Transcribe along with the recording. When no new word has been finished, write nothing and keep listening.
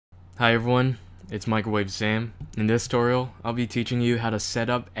Hi everyone, it's Microwave Sam. In this tutorial, I'll be teaching you how to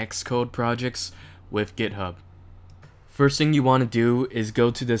set up Xcode projects with GitHub. First thing you want to do is go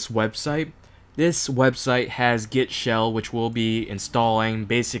to this website. This website has Git shell, which we'll be installing.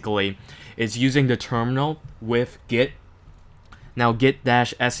 Basically, it's using the terminal with Git. Now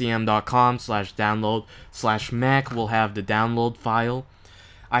git-scm.com/download/Mac will have the download file.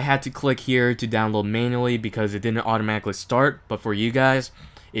 I had to click here to download manually because it didn't automatically start, but for you guys,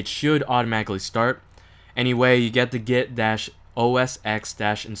 it should automatically start. Anyway, you get the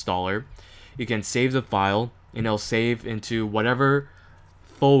git-osx-installer. You can save the file, and it'll save into whatever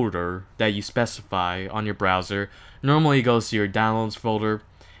folder that you specify on your browser. Normally it goes to your downloads folder,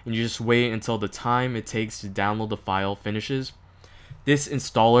 and you just wait until the time it takes to download the file finishes. This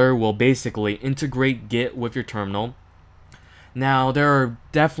installer will basically integrate Git with your terminal. Now, there are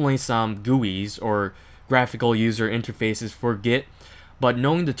definitely some GUIs or graphical user interfaces for Git, but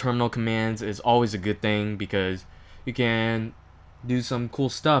knowing the terminal commands is always a good thing because you can do some cool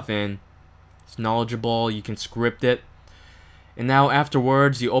stuff and it's knowledgeable, you can script it. And now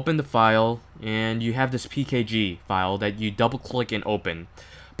afterwards, you open the file and you have this PKG file that you double click and open.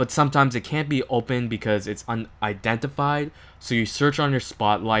 But sometimes it can't be opened because it's unidentified, so you search on your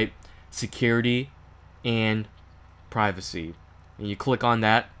Spotlight, Security, and Privacy. And you click on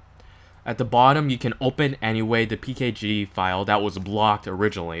that. At the bottom, you can open anyway the PKG file that was blocked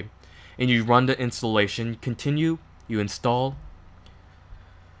originally. And you run the installation, continue, you install,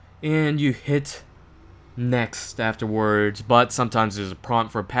 and you hit next afterwards. But sometimes there's a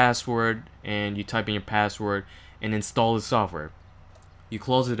prompt for a password, and you type in your password and install the software. You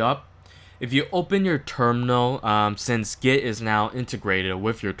close it up. If you open your terminal, since Git is now integrated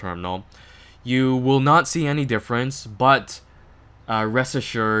with your terminal, you will not see any difference, but rest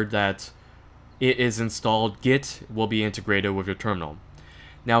assured that it is installed. Git will be integrated with your terminal.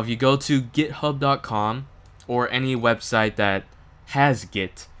 Now, if you go to github.com or any website that has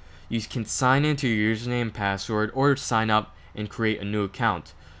Git, you can sign into your username and password or sign up and create a new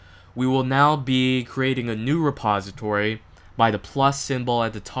account. We will now be creating a new repository by the plus symbol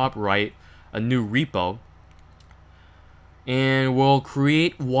at the top right, a new repo. And we'll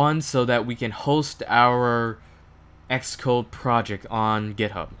create one so that we can host our Xcode project on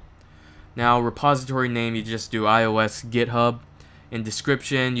GitHub. Now, repository name, you just do iOSGithub. In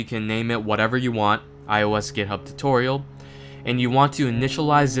description, you can name it whatever you want, iOSGithub tutorial. And you want to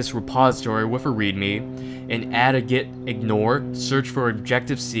initialize this repository with a README and add a gitignore, search for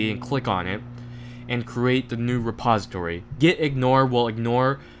Objective-C and click on it, and create the new repository. Gitignore will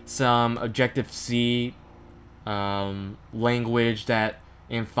ignore some Objective-C language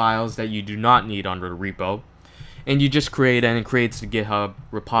and files that you do not need under the repo. And you just create it and it creates the GitHub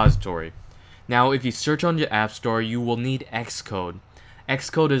repository. Now, if you search on your App Store, you will need Xcode.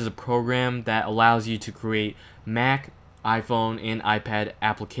 Xcode is a program that allows you to create Mac, iPhone, and iPad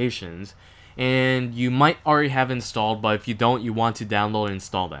applications. And you might already have installed, but if you don't, you want to download and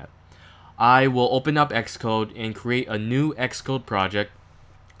install that. I will open up Xcode and create a new Xcode project.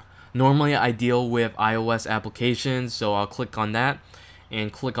 Normally, I deal with iOS applications, so I'll click on that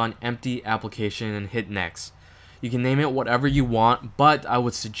and click on Empty Application and hit Next. You can name it whatever you want, but I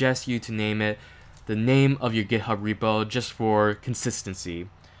would suggest you to name it the name of your GitHub repo just for consistency.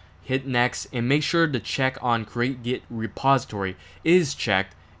 Hit Next and make sure the check on Create Git Repository is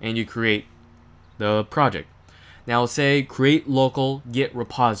checked and you create the project. Now say Create Local Git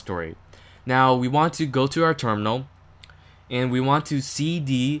Repository. Now we want to go to our terminal and we want to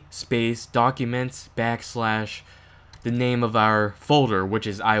cd space documents / the name of our folder, which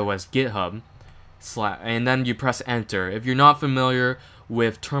is iOSGithub. And then you press enter. If you're not familiar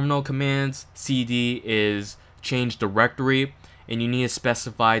with terminal commands, cd is change directory, and you need to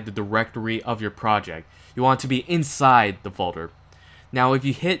specify the directory of your project. You want it to be inside the folder. Now, if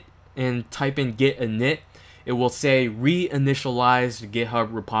you hit and type in git init, it will say reinitialize the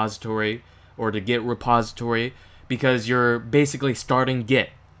GitHub repository or the Git repository because you're basically starting Git.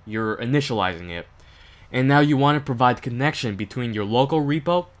 You're initializing it. And now you want to provide connection between your local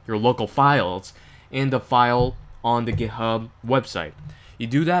repo, your local files, and the file on the GitHub website. You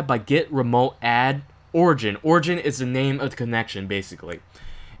do that by git remote add origin. Origin is the name of the connection, basically.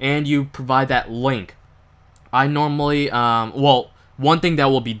 And you provide that link. I normally, one thing that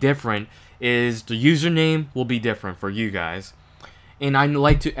will be different is the username will be different for you guys. And I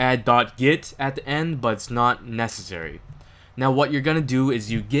like to add .git at the end, but it's not necessary. Now what you're gonna do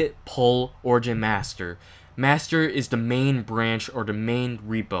is you git pull origin master. Master is the main branch or the main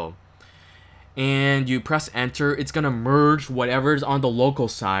repo. And you press enter. It's gonna merge whatever's on the local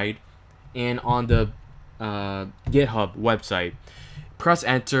side and on the GitHub website. press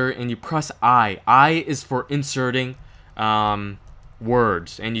enter and you press I. I is for inserting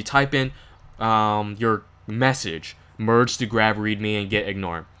words, and you type in your message, merge to grab readme and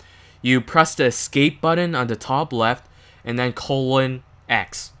gitignore. You press the escape button on the top left and then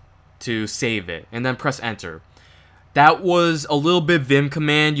 :X to save it, and then press enter. That was a little bit Vim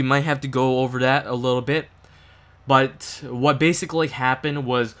command. You might have to go over that a little bit. But what basically happened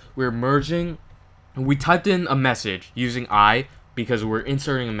was we're merging. We typed in a message using I because we're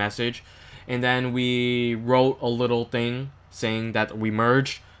inserting a message. And then we wrote a little thing saying that we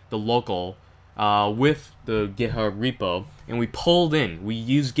merged the local with the GitHub repo. And we pulled in. We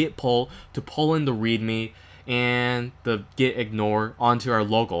used git pull to pull in the readme and the gitignore onto our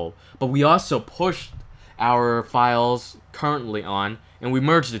local. But we also pushed our files currently on, and we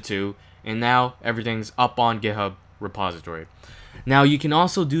merged the two, and now everything's up on GitHub repository. Now you can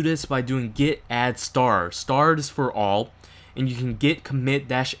also do this by doing git add star. Star is for all, and you can git commit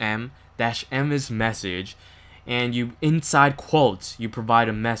 -m. -m is message, and you inside quotes you provide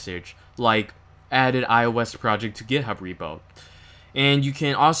a message like added iOS project to GitHub repo. And you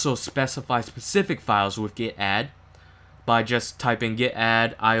can also specify specific files with git add by just typing git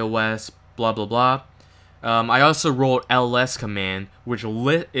add iOS blah blah blah. I also wrote ls command, which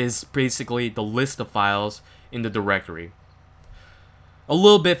is basically the list of files in the directory. A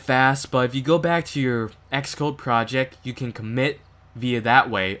little bit fast, but if you go back to your Xcode project, you can commit via that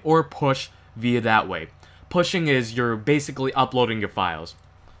way or push via that way. Pushing is you're basically uploading your files.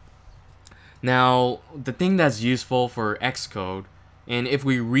 Now, the thing that's useful for Xcode, and if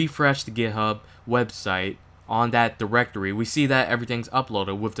we refresh the GitHub website on that directory, we see that everything's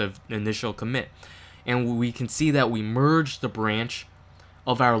uploaded with the initial commit. And we can see that we merged the branch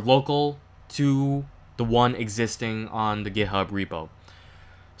of our local to the one existing on the GitHub repo.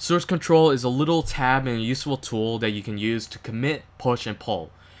 Source control is a little tab and a useful tool that you can use to commit, push, and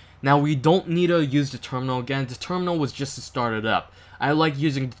pull. Now we don't need to use the terminal again. The terminal was just to start it up. I like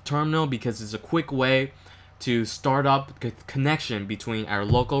using the terminal because it's a quick way to start up the connection between our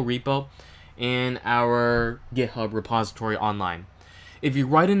local repo and our GitHub repository online. If you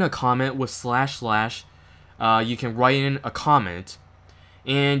write in a comment with // you can write in a comment,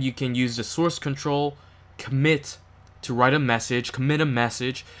 and you can use the source control commit to write a message, commit a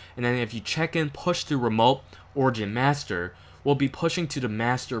message, and then if you check in push to remote origin master, we'll be pushing to the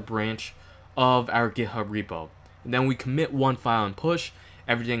master branch of our GitHub repo. And then we commit one file and push,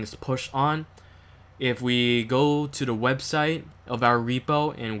 everything is pushed on. If we go to the website of our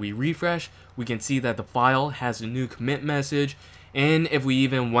repo and we refresh, we can see that the file has a new commit message. And if we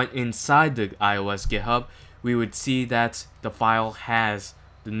even went inside the iOSGithub, we would see that the file has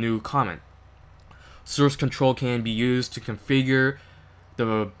the new comment. Source control can be used to configure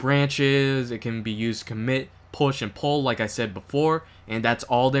the branches. It can be used to commit, push, and pull like I said before, and that's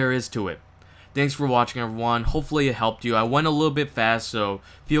all there is to it. Thanks for watching, everyone. Hopefully it helped you. I went a little bit fast, so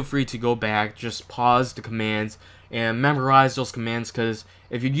feel free to go back, just pause the commands and memorize those commands, because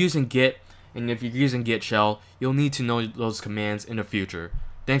if you're using Git and if you're using Git shell, you'll need to know those commands in the future.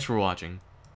 Thanks for watching.